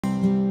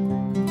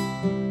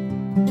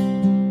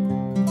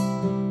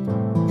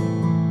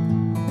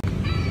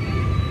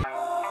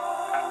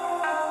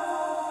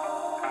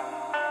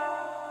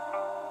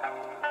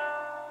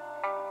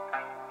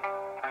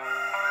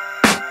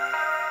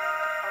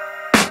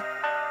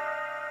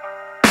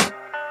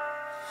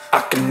I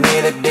can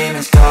hear the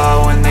demons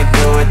call when they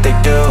do what they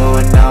do.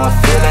 And now I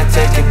feel like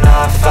taking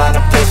off, find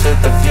a place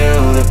with a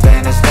view. The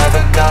pain is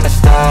never gonna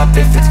stop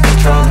if it's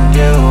controlling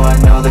you. I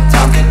know that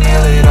time can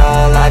heal it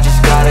all, I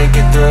just gotta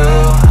get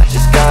through. I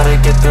just gotta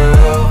get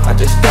through, I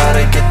just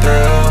gotta get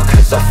through.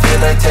 Cause I feel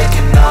like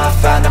taking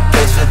off, find a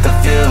place with a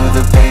view.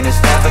 The pain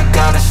is never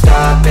gonna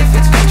stop if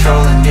it's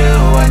controlling you.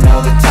 I know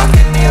that time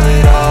can heal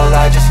it all,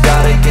 I just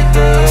gotta get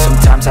through.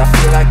 Sometimes I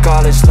feel like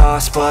all is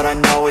lost, but I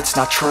know it's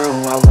not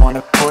true. I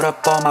wanna put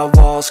up all my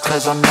walls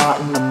cause I'm not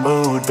in the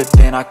mood, but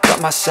then I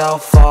cut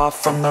myself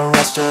off from the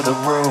rest of the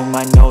room.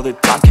 I know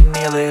that time can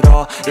heal it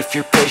all if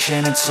you're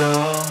patient, and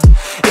soon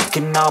it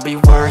can all be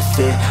worth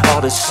it,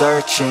 all the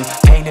searching.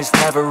 Pain is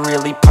never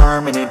really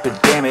permanent,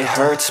 but damn it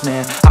hurts,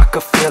 man. I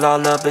could feel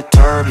all of the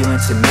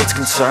turbulence and it's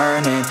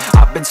concerning.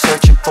 I've been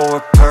searching for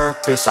a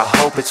purpose, I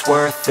hope it's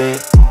worth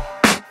it.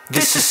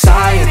 This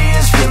society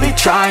is really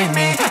trying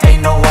me.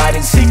 Ain't no hide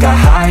and seek, I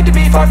hide to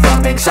be far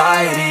from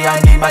anxiety.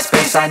 I need my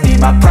space, I need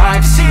my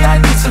privacy.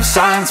 I need some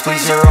silence,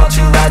 please, you're all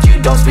too loud.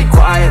 You don't speak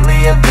quietly,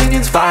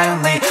 opinions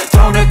violently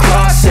thrown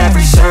across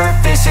every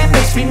surface. It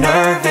makes me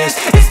nervous,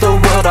 is the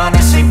world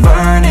honestly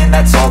burning?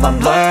 That's all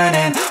I'm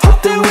learning.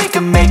 Hope that we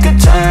can make a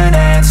turn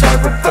and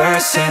start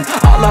reversing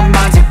all our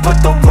minds and put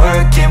the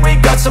work in. We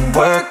got some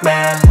work,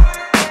 man.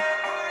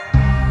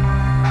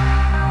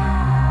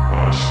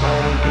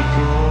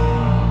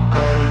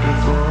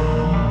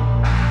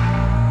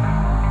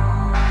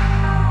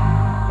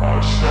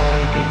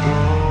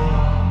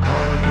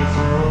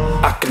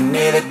 I can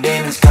hear the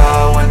demons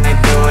call when they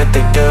do what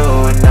they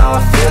do. And now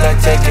I feel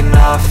like taking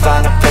off,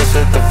 find a place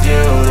with a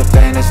view. The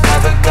pain is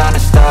never gonna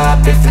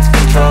stop if it's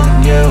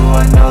controlling you.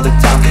 I know that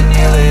time can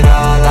heal it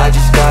all, I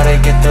just gotta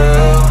get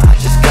through. I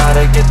just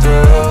gotta get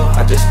through,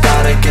 I just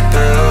gotta get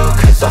through.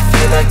 Cause I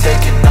feel like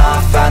taking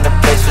off, find a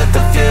place with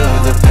a view.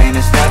 The pain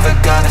is never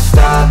gonna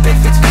stop if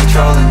it's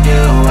controlling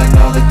you. I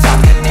know that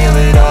time can heal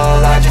it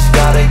all, I just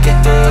gotta get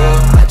through.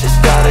 I just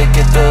gotta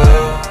get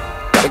through.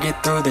 Gotta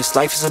get through this,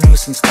 life is a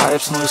nuisance, tie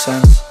up some loose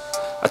ends.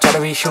 I try to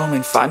be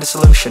human, find a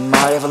solution,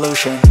 my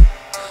evolution.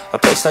 A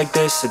place like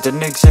this, it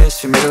didn't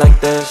exist, we made it like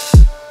this.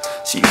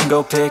 So you can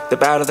go pick the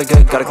bad or the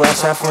good, got a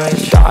glass halfway.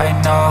 I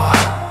know,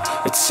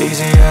 it's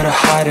easier to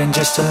hide than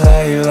just to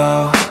lay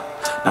low.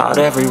 Not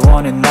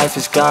everyone in life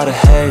has got a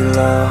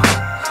halo.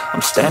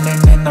 I'm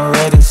standing in the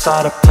red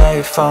inside a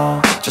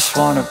payphone, just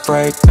wanna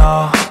break,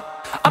 no.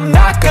 I'm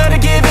not gonna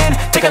give in,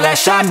 take a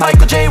last shot,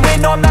 Michael J.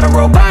 Win. No, I'm not a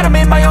robot, I'm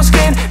in my own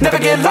skin. Never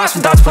get lost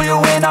when thoughts pull you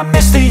in. I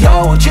miss the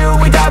old you,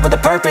 we died with a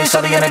purpose.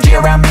 All the energy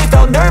around me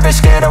felt nervous,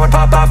 scared I would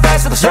pop out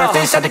fast to the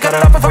surface. Had to cut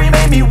it off before you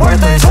made me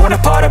worthless. Torn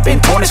apart, I've been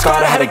torn and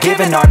scarred. I had a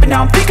given art, but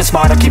now I'm thinking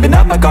smart. I'm keeping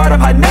up my guard, I'm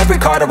hiding every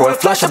card. A royal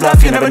flush of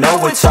bluff, you never know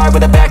what's hard.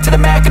 With a back to the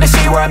mat, gonna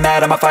see where I'm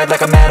at. I'ma fight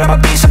like I'm mad, I'ma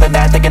be something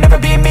that they can never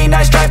be me.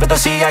 Nice try, but they'll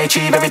see I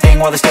achieve everything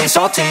while they stay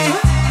salty.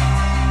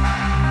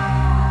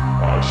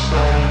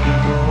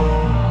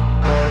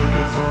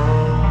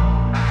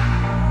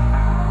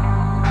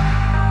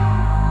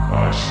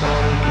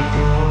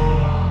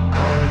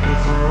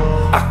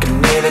 I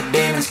can hear the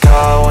demons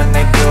call when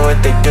they do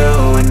what they do.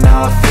 And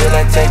now I feel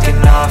like taking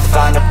off,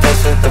 find a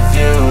place with a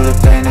view. The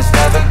pain is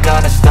never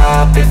gonna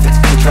stop if it's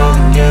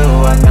controlling you.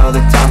 I know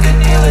that time can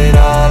heal it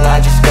all,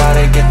 I just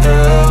gotta get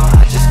through.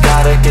 I just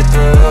gotta get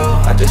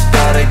through, I just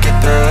gotta get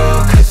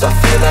through. Cause I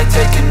feel like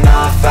taking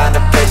off, find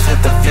a place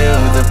with a view.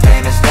 The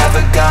pain is never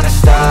gonna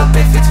stop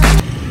if it's controlling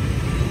you.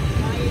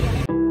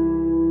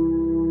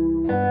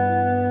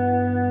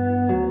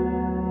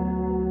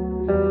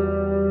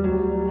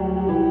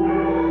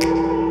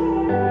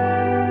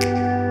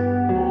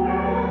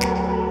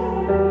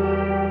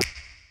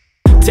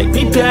 Take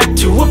me back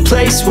to a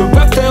place where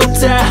I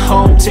felt at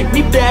home. Take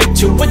me back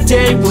to a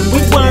day when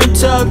we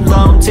weren't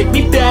alone. Take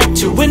me back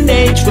to an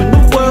age when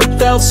the world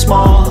felt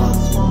small.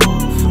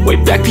 Way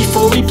back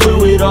before we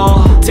blew it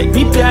all. Take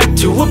me back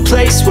to a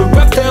place where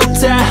I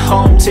felt at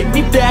home. Take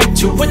me back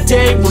to a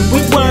day when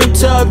we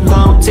weren't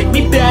alone. Take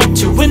me back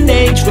to an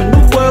age when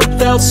the world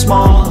felt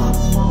small.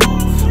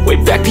 Way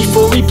back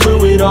before we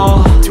blew it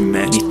all. Too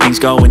many things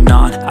going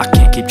on, I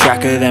can't keep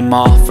track of them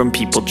all. From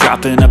people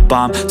dropping a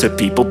bomb to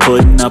people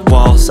putting up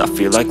walls. I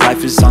feel like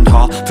life is on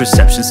hold,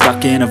 perception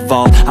stuck in a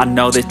vault. I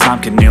know that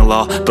time can heal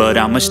all, but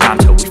how much time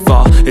till we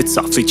fall? It's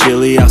awfully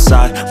chilly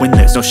outside when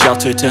there's no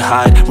shelter to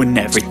hide. When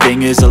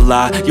everything is a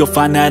lie, you'll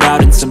find that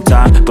out in some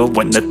time. But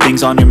when the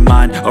things on your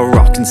mind are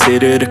all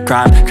considered a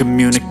crime,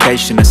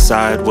 communication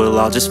aside, we'll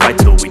all just fight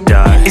till we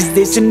die. Is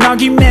this an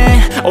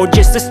argument or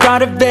just the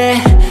start of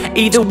it?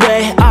 Either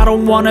way, I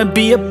don't wanna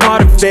be a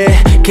part of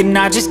it. Can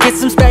I just get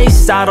some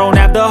space? I don't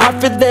have the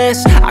heart for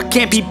this. I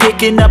can't be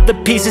picking up the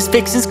pieces,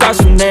 fixing scars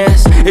from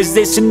this. Is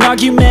this an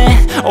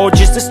argument or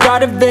just the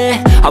start of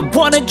it? I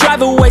wanna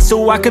drive away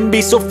so I can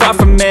be so far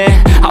from it.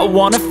 I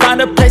wanna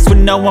find a place where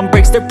no one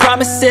breaks their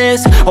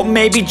promises. Or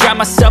maybe drown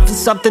myself in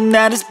something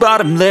that is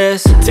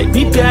bottomless. Take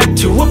me back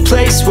to a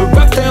place where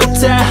I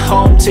felt at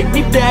home. Take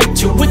me back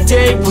to a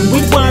day when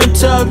we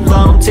weren't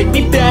alone. Take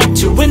me back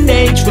to an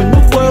age when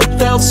the world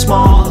felt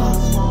small.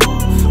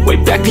 way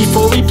back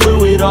before we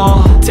blew it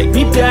all. Take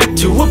me back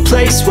to a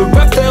place where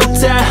I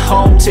felt at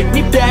home. Take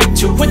me back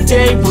to a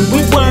day when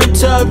we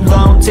weren't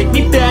alone. Take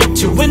me back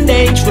to an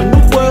age when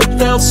the world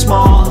felt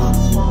small.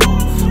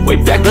 Way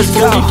back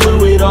before we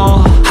blew it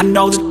all. I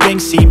know that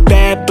things seem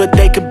bad, but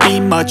they could be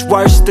much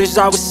worse. There's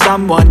always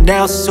someone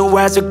else who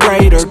has a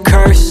greater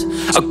curse,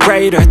 a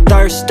greater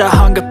thirst, a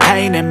hunger,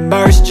 pain, and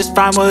mercy. Just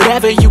find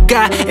whatever you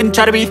got and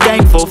try to be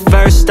thankful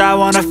first. I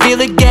wanna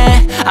feel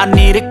again, I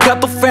need a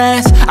couple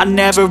friends. I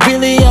never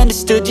really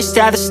understood just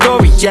how the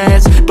story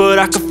ends, but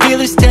I can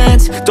feel it's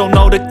tense, don't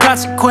know the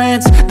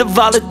consequence. The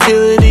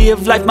volatility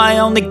of life, my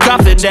only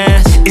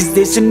confidence. Is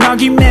this an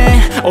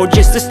argument, or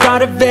just the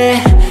start of it?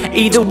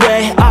 Either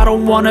way, I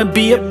don't wanna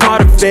be a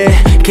part of it.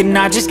 Can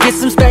I just get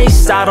some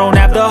space? I don't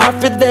have the heart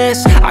for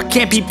this. I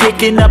can't be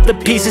picking up the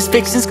pieces,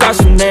 fixing scars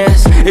from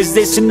this. Is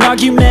this an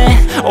argument,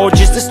 or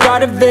just the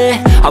start of it?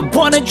 I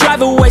wanna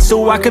drive away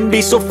so I can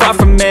be so far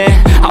from it.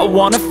 I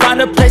wanna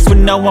find a place where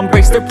no one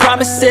breaks their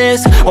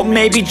promises, or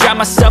maybe drown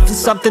myself in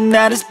something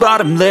that is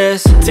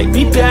bottomless. Take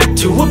me back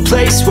to a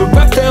place where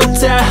I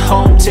felt at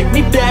home. Take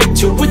me back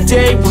to a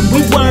day when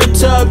we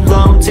weren't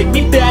alone. Take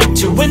me back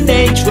to an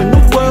age when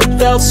the world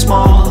felt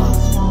small.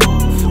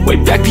 Way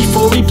back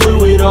before we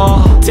blew it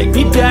all. Take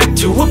me back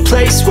to a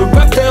place where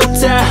I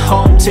felt at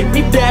home. Take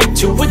me back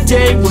to a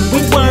day when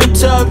we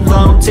weren't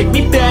alone. Take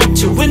me back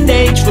to an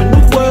age when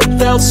the world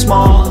felt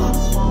small.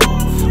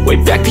 Way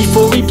back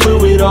before we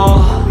blew it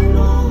all.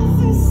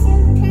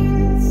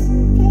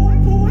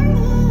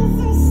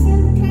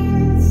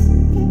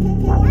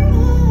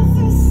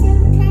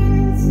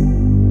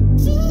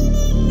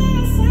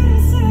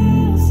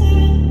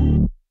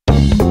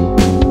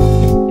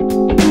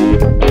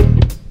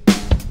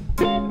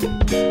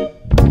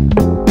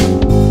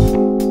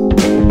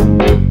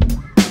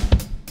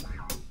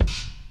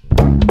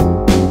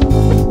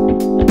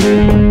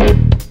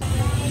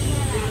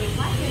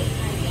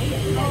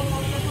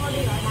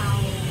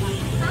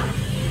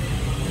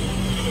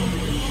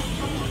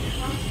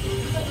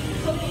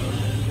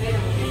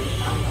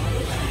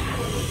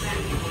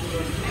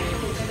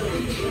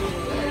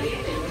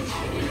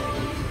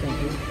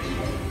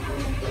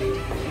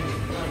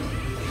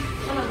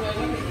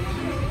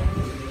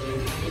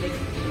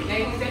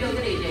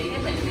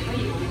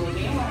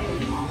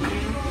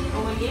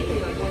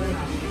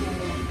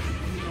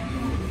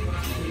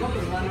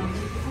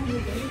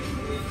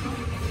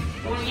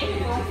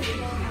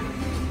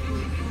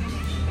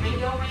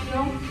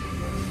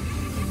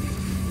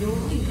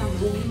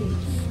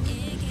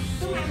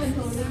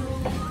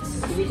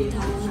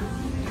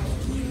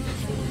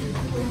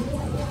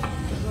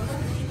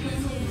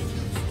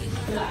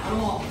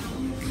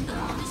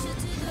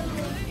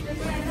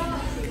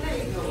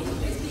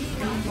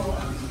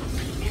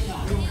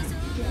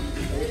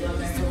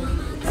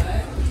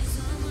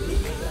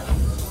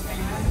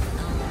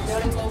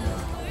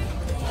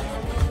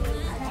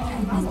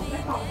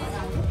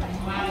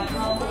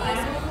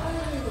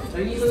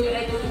 Tự nhiên tôi vô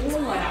đây tôi cũng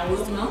muốn ngồi đầu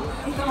luôn nữa.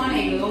 Có món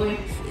này rồi.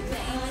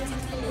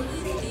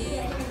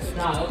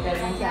 Rồi ok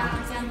con chào.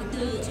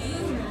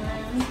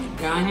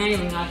 Rồi hai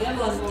mình ngồi kế bên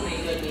cô này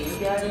rồi chị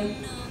chơi đi.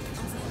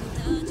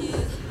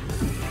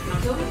 Nằm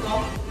xuống đi cô.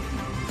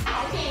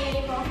 Khẩu chè đi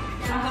cô.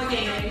 Sao khẩu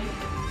chè này?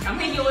 Cảm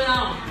thấy vui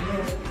không?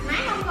 Mát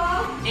không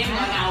cô? Em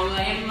ngồi đầu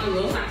rồi em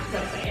rửa mặt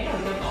sạch sẽ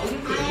rồi cho cổ giúp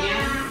chị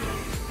nha.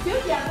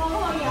 Trước giờ cô có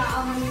bao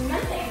giờ mình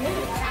đến tiệm để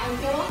mình gội đầu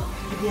chưa?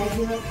 Dạ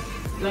chưa.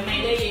 Lần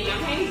này đi chị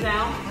cảm thấy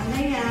sao?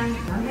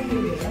 Cảm thấy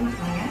vui vẻ, mặt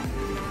khỏe.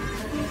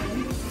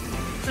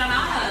 Sau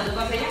đó là tụi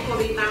con sẽ dắt cô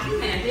đi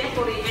tắm nè, sẽ dắt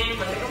cô đi ăn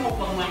và sẽ có một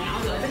phần quà nhỏ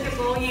gửi đến cho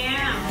cô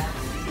nha.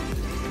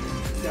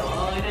 Trời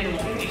ơi, đây là một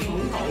cái ngày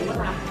hưởng thụ quá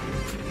ta.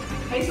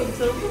 Thấy sung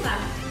sướng quá ta.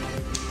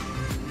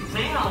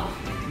 Mát không?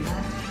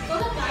 Cô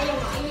thích gọi dòng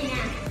gọi gì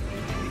nè?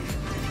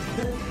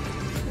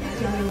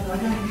 Gọi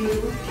Xuân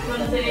Hương.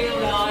 Xuân Siêu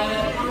rồi,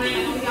 hôm nay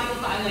là không cho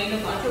cô gọi liền,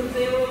 đừng gọi Xuân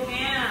Siêu luôn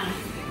nha.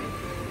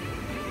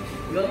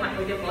 Rửa mặt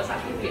rồi cho cổ sạch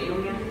của chị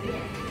luôn nha.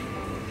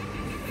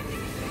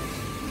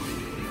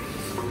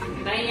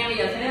 Đây nha, bây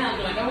giờ sẽ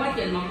là cái quá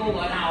trình mà cô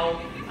gội đầu.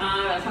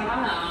 Rồi sau đó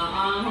là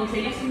Hương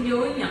sẽ dắt xuống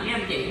dưới nhận mấy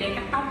anh chị đây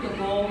cắt tóc cho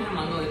cô ha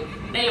mọi người.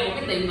 Đây là một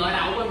cái tiệm gội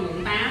đầu bên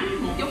quận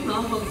 8. Một chút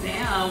nữa Hương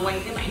sẽ quay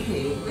cái bản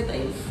hiệu của cái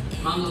tiệm.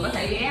 Mọi người có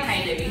thể ghé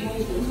đây để bị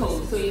Hương cũng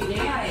thường xuyên ghé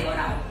ở đây gội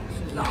đầu.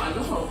 Gọi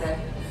rất là ok.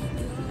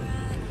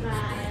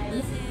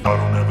 I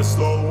don't ever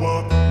slow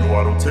up, no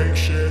I don't take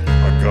shit.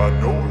 I got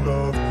no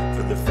love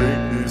for the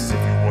fakeness.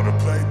 If you wanna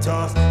play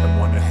tough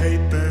and wanna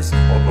hate this,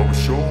 I'll always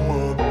show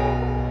up.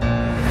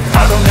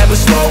 I don't ever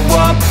slow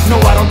up, no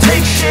I don't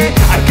take shit.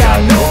 I got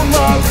no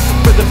love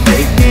for the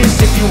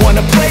fakeness. If you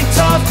wanna play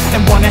tough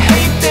and wanna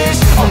hate this,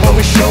 I'll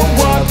always show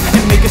up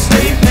and make a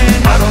statement.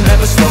 I don't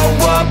ever slow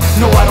up,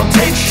 no I don't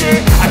take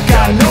shit. I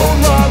got no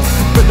love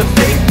for the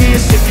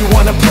fakeness. If you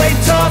wanna play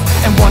tough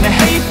and wanna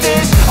hate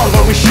this, I'll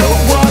always show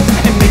up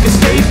and make a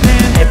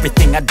statement.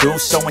 Everything I do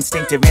so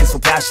instinctive and so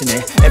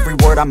passionate. Every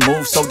word I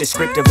move so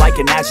descriptive like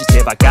an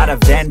adjective. I got a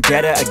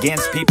vendetta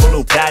against people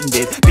who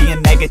patented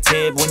being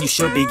negative when you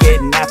should be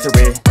getting after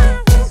it.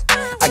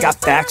 I got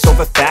facts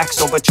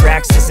over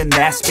tracks, isn't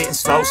that? Spitting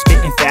slow,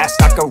 spitting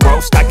fast, I could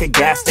roast, I could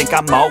gas. Think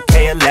I'm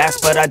okay at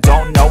last, but I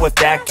don't know if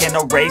that can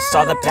erase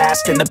all the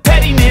past. And the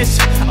pettiness,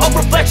 a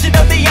reflection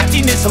of the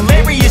emptiness.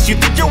 Hilarious, you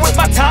think you're worth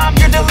my time,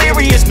 you're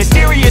delirious.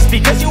 Mysterious,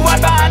 because you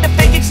hide behind a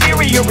fake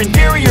exterior.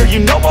 Inferior, you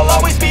know I'll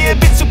always be a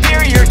bit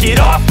superior. Get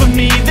off of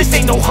me, this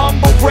ain't no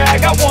humble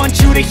brag. I want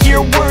you to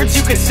hear words,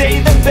 you can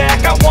say them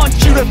back. I want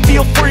you to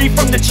feel free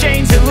from the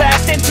chains at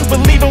last, and to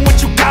believe in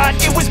what you got,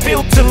 it was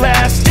built to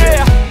last,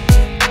 yeah.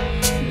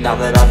 Now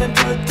that I've been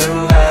put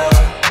through hell,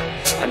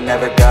 I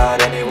never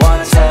got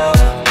anyone's help,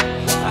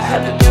 I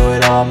had to do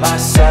it all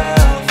myself.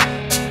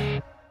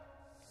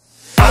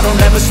 I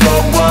don't ever slow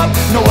up,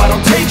 no I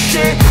don't take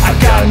shit. I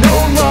got no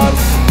love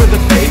for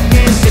the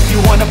fakeness. If you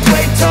wanna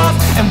play tough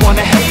and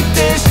wanna hate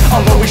this,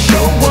 I'll always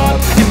show up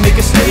and make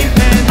a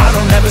statement. I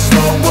don't ever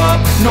slow up,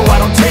 no I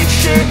don't take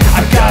shit.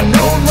 I got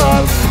no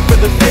love for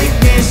the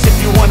fakeness. If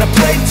you wanna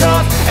play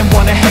tough and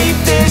wanna hate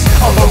this,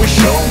 I'll always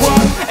show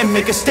up and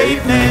make a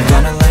statement.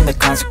 Gonna learn the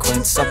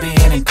consequence of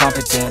being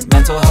incompetent.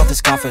 Mental health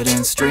is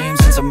confidence, dreams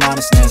and some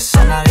honestness.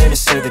 I'm not here to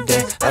save the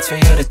day, that's for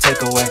you to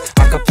take away.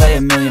 I could play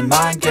a million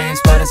mind games,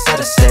 but instead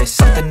I say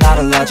something not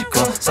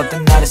illogical,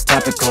 something that is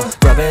topical.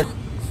 Rub it.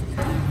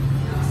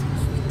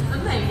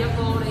 Tính tiền cho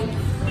cô đi.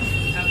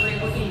 Cô đem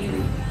cô chi đi.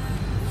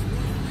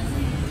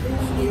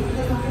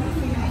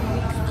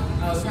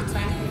 Chắc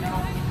bán gì đâu.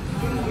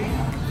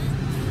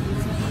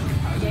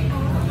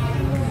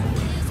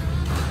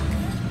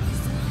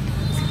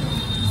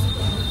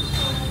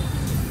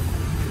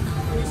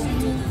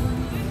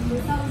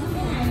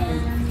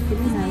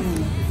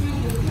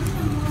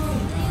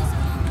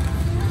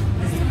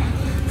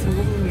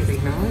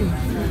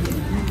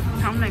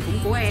 Không, này cũng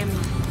của em.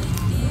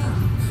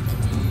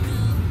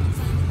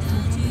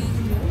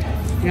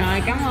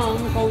 Rồi, cảm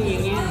ơn cô nhiều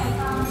nha.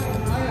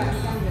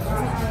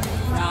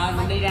 Rồi,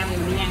 mình đi ra mình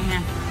đi ăn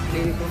ha. Đi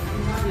cô.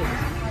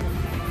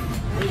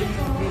 Đi.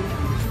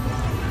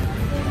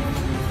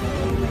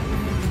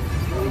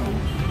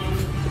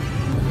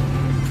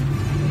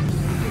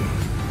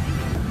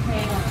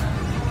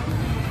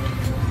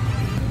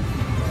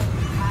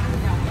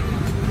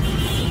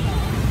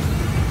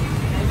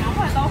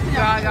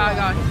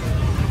 Rồi.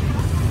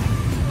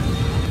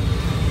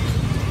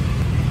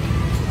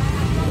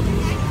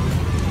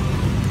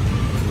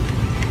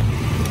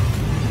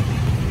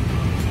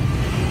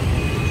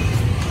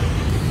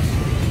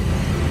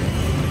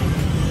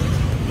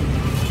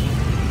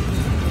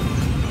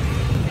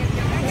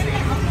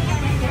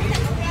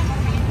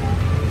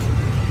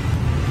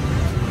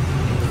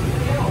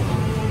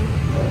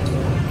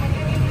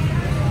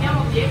 Nhau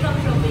một dĩa cơm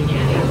sườn bị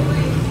nhả.